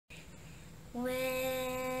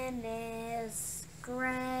When it's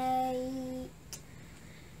great,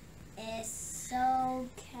 it's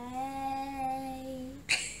okay.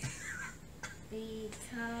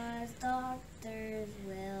 Because doctors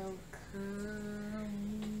will come.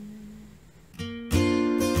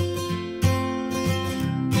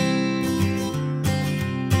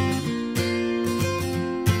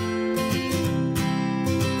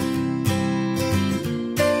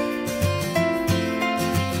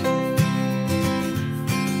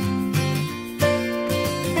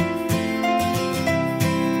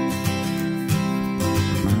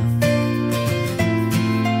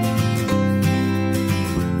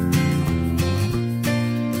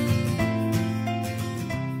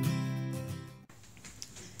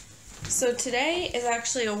 So today is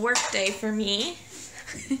actually a work day for me.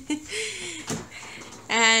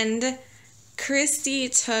 And Christy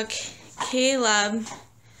took Caleb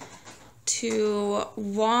to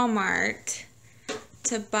Walmart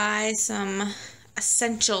to buy some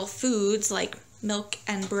essential foods like milk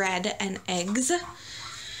and bread and eggs,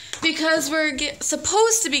 because we're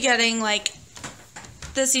supposed to be getting like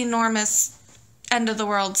this enormous end of the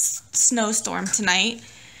world snowstorm tonight.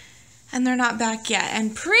 And they're not back yet.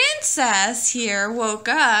 And Princess here woke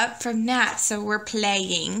up from nap, so we're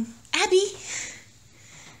playing. Abby,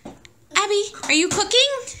 are you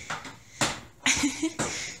cooking?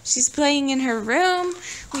 She's playing in her room.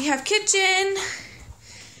 We have kitchen.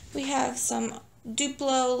 We have some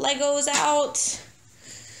Duplo Legos out.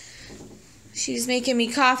 She's making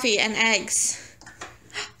me coffee and eggs.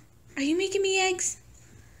 Are you making me eggs?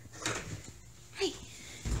 Hey,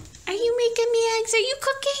 are you making me eggs? Are you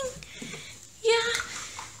cooking? Yeah.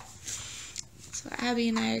 So Abby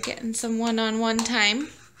and I are getting some one-on-one time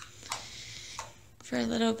for a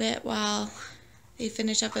little bit while they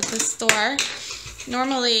finish up at the store.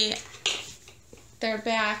 Normally, they're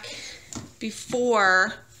back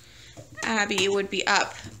before Abby would be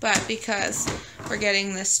up, but because we're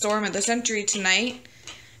getting this storm of the century tonight,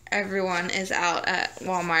 everyone is out at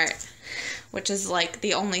Walmart, which is like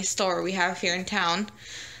the only store we have here in town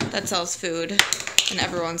that sells food. And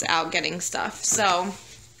everyone's out getting stuff. So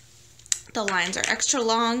the lines are extra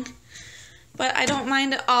long, but I don't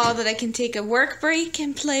mind at all that I can take a work break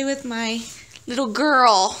and play with my little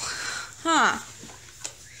girl. Huh.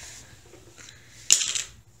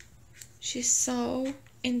 She's so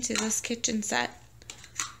into this kitchen set.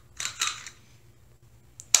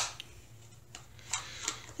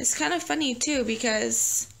 It's kind of funny too,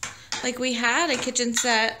 because like we had a kitchen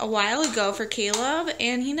set a while ago for Caleb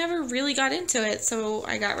and he never really got into it, so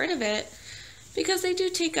I got rid of it because they do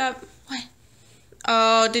take up, what?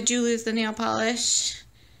 Oh, did you lose the nail polish?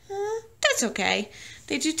 That's okay.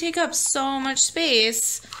 They do take up so much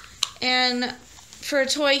space, and for a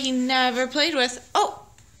toy he never played with. Oh,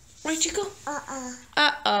 where'd you go?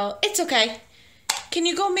 Uh-oh. It's okay. Can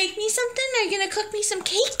you go make me something? Are you gonna cook me some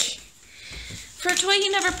cake? For a toy he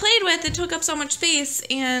never played with, it took up so much space,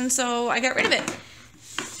 and so I got rid of it.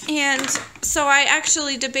 And so I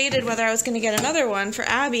actually debated whether I was going to get another one for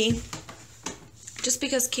Abby, just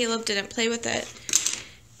because Caleb didn't play with it.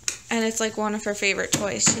 And it's like one of her favorite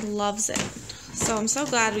toys. She loves it. So I'm so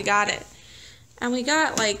glad we got it. And we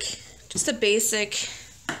got like just a basic,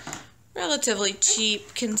 relatively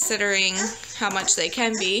cheap considering how much they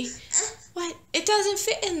can be. What? It doesn't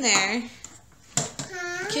fit in there.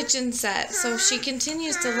 Kitchen set. So if she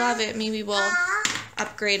continues to love it, maybe we'll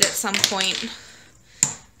upgrade at some point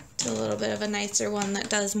to a little bit of a nicer one that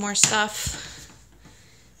does more stuff.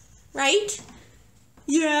 Right?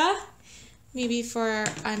 Yeah. Maybe for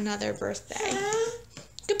another birthday.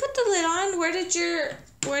 You put the lid on. Where did your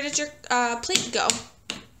plate go?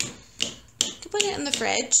 You put it in the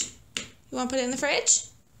fridge. You want to put it in the fridge?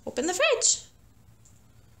 Open the fridge.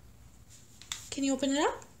 Can you open it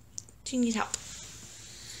up? Do you need help?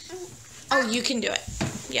 Oh, you can do it.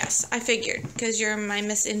 Yes, I figured, because you're my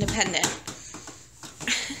Miss Independent.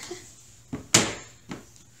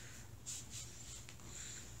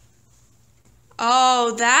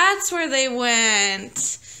 Oh, that's where they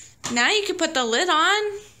went. Now you can put the lid on.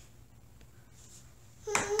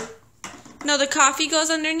 No, the coffee goes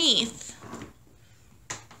underneath.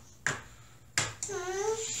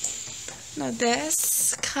 No,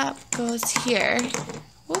 this cup goes here.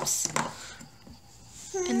 Whoops.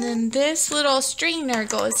 And then this little strainer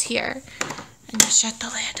goes here. And you shut the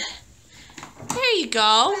lid. There you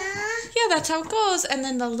go. Yeah, that's how it goes. And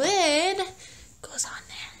then the lid goes on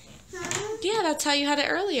there. Yeah, that's how you had it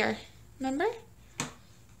earlier. Remember?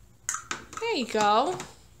 There you go.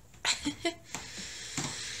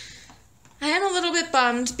 I am a little bit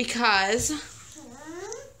bummed because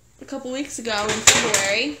a couple weeks ago in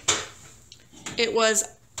February, it was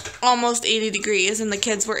almost 80 degrees and the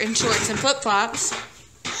kids were in shorts and flip-flops.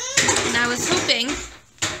 And I was hoping,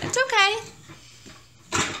 it's okay,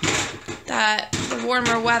 that the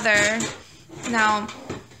warmer weather, now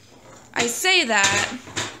I say that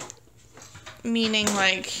meaning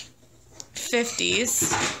like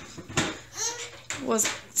 50s, was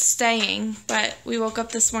staying, but we woke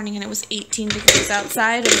up this morning and it was 18 degrees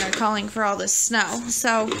outside and they're calling for all this snow.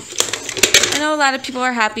 So I know a lot of people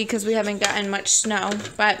are happy because we haven't gotten much snow,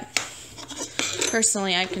 but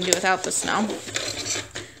personally I can do without the snow.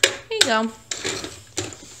 There you go.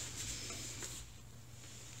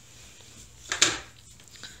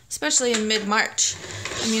 Especially in mid-March.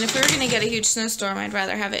 I mean, if we were going to get a huge snowstorm, I'd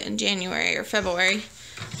rather have it in January or February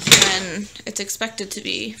when it's expected to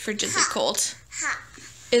be frigidly cold.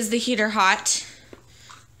 Is the heater hot?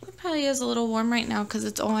 It probably is a little warm right now because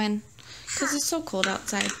it's on. Because it's so cold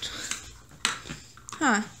outside.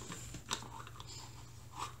 Huh.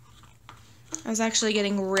 I was actually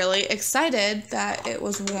getting really excited that it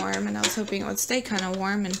was warm, and I was hoping it would stay kind of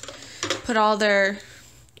warm and put all their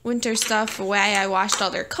winter stuff away. I washed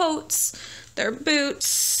all their coats, their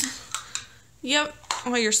boots. Yep,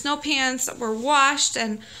 all your snow pants were washed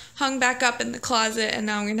and hung back up in the closet, and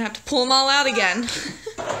now I'm going to have to pull them all out again.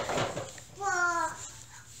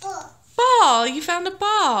 Ball! You found a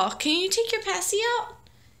ball. Can you take your passy out?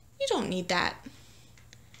 You don't need that.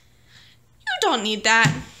 You don't need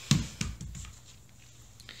that.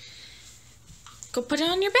 Go put it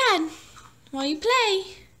on your bed while you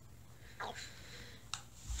play.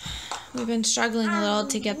 We've been struggling a little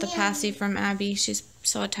to get the passy from Abby. She's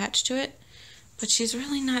so attached to it. But she's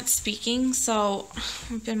really not speaking, so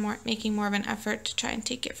we've been making more of an effort to try and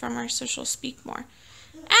take it from her so she'll speak more.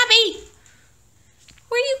 Abby!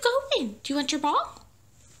 Where are you going? Do you want your ball?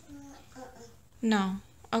 No.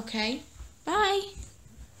 Okay. Bye.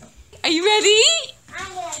 Are you ready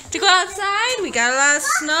to go outside? We got a lot of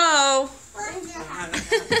snow.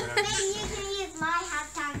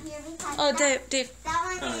 Oh, Dave.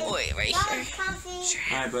 Wait, right here.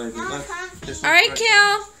 Hi, baby. All right,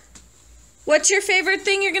 Kale. What's your favorite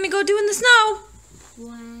thing you're going to go do in the snow?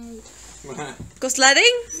 What? Go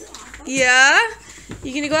sledding? Yeah?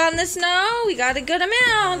 You going to go out in the snow? We got a good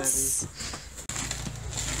amount.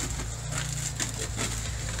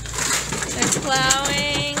 They're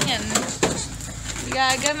plowing, and we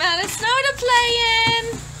got a good amount of snow to play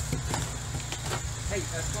in. Hey,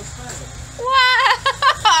 let's go sledding.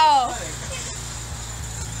 Wow!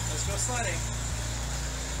 Let's go sledding.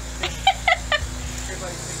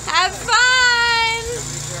 Have fun!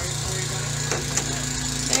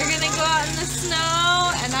 They're gonna go out in the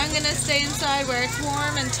snow, and I'm gonna stay inside where it's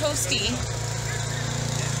warm and toasty.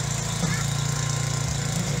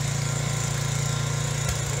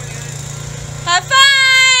 Have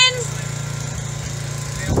fun!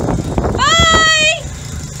 Bye!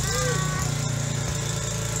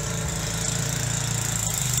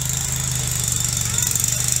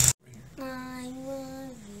 I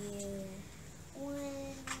love you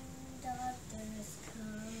when doctors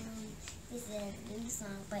come. This is a new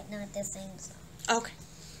song, but not the same song. Okay.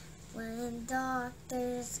 When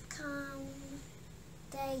doctors come,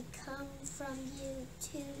 they come from you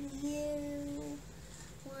to you.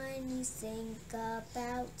 When you think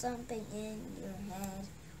about something in your head,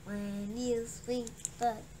 when you sleep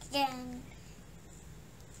again,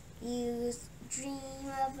 you dream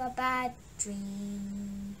of a bad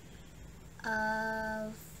dream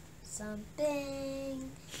of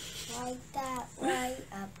something like that right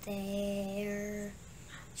up there.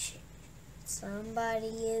 Somebody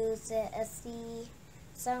used to see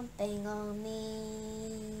something on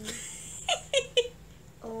me.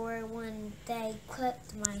 Or when they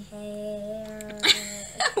clipped my hair.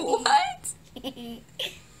 What?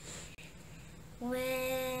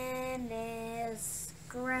 When it's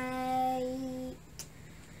great,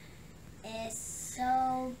 it's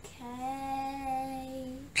okay.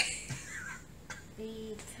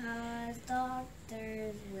 Because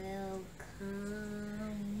doctors will come.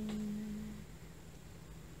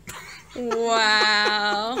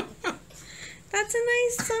 Wow. That's a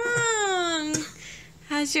nice song.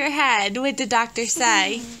 How's your head? What did the doctor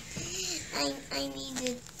say? I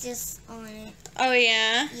needed this on it. Oh,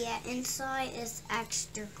 yeah? Yeah, inside is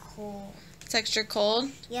extra cold. It's extra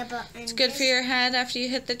cold? Yeah, but... It's good for your head after you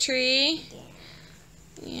hit the tree? Yeah.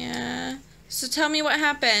 Yeah. So tell me what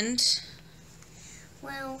happened.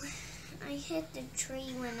 Well, I hit the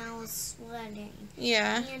tree when I was sledding.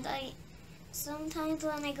 Yeah. And sometimes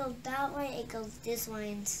when I go that way, it goes this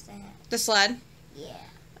way instead. The sled? Yeah.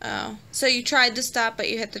 Oh. So you tried to stop, but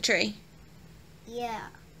you hit the tree? Yeah,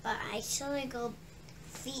 but I should go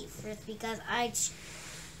feet first because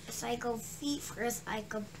if I go feet first, I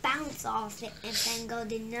could bounce off it and then go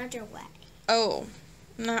the another way. Oh,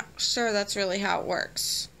 not sure that's really how it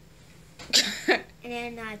works. And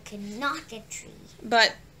then I could knock the tree.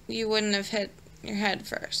 But you wouldn't have hit your head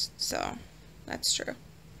first, so that's true.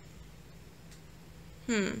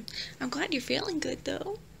 I'm glad you're feeling good,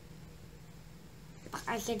 though. But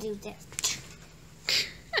I could do this.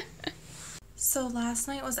 So last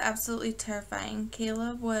night was absolutely terrifying.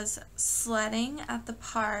 Caleb was sledding at the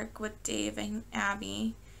park with Dave and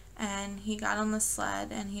Abby, and he got on the sled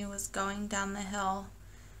and he was going down the hill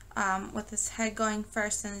with his head going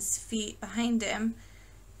first and his feet behind him,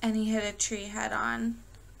 and he hit a tree head on.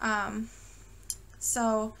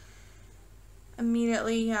 So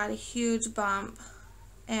immediately he had a huge bump,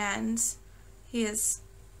 and his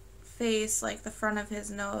face, like the front of his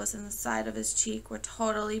nose and the side of his cheek, were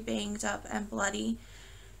totally banged up and bloody,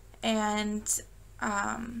 and it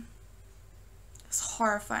was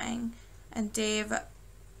horrifying. And Dave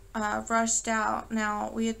rushed out.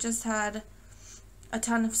 Now, we had just had a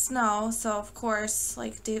ton of snow, so of course,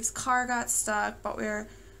 like, Dave's car got stuck, but I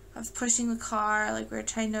was pushing the car, like, we were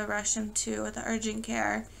trying to rush him to the urgent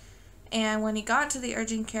care. And when he got to the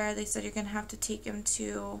urgent care, they said, you're going to have to take him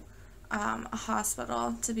to a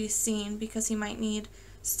hospital to be seen because he might need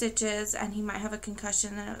stitches and he might have a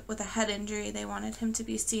concussion, and with a head injury they wanted him to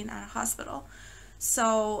be seen at a hospital.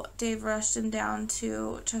 So Dave rushed him down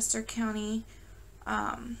to Chester County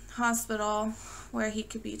Hospital where he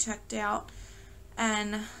could be checked out,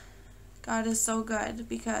 and God is so good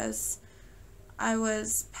because I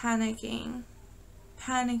was panicking,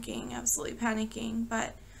 absolutely panicking,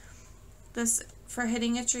 but for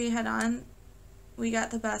hitting a tree head on, we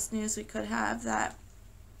got the best news we could have, that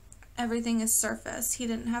everything is surfaced. He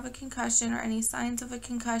didn't have a concussion or any signs of a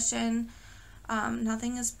concussion.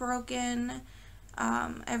 Nothing is broken.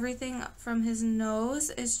 Everything from his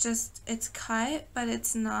nose is just, it's cut, but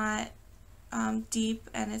it's not deep,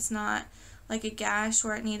 and it's not like a gash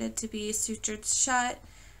where it needed to be sutured shut.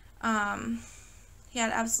 He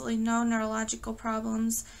had absolutely no neurological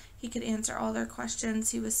problems. He could answer all their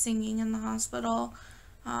questions. He was singing in the hospital.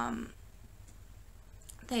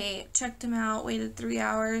 They checked him out, waited 3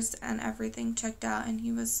 hours, and everything checked out, and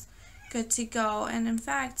he was good to go. And in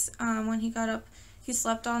fact, when he got up, he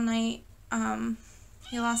slept all night.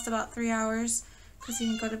 He lost about 3 hours because he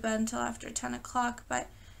didn't go to bed until after 10 o'clock. But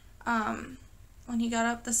when he got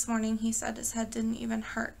up this morning, he said his head didn't even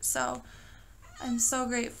hurt. So I'm so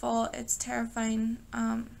grateful. It's terrifying,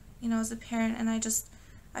 as a parent, and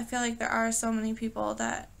I feel like there are so many people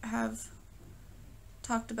that have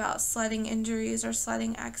talked about sledding injuries or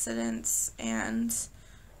sledding accidents, and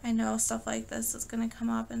I know stuff like this is going to come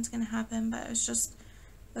up and it's going to happen, but it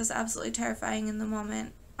was absolutely terrifying in the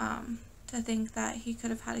moment to think that he could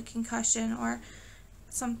have had a concussion or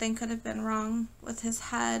something could have been wrong with his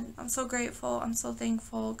head. I'm so grateful. I'm so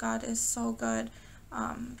thankful. God is so good,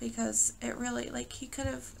 because it really, like, he could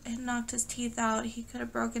have knocked his teeth out. He could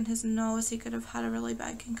have broken his nose. He could have had a really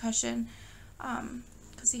bad concussion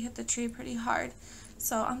because he hit the tree pretty hard.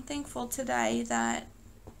 So I'm thankful today that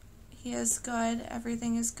he is good,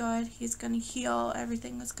 everything is good, he's going to heal,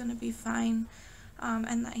 everything is going to be fine,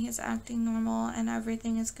 and that he's acting normal and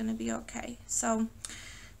everything is going to be okay. So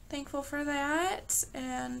thankful for that,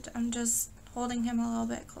 and I'm just holding him a little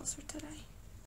bit closer today.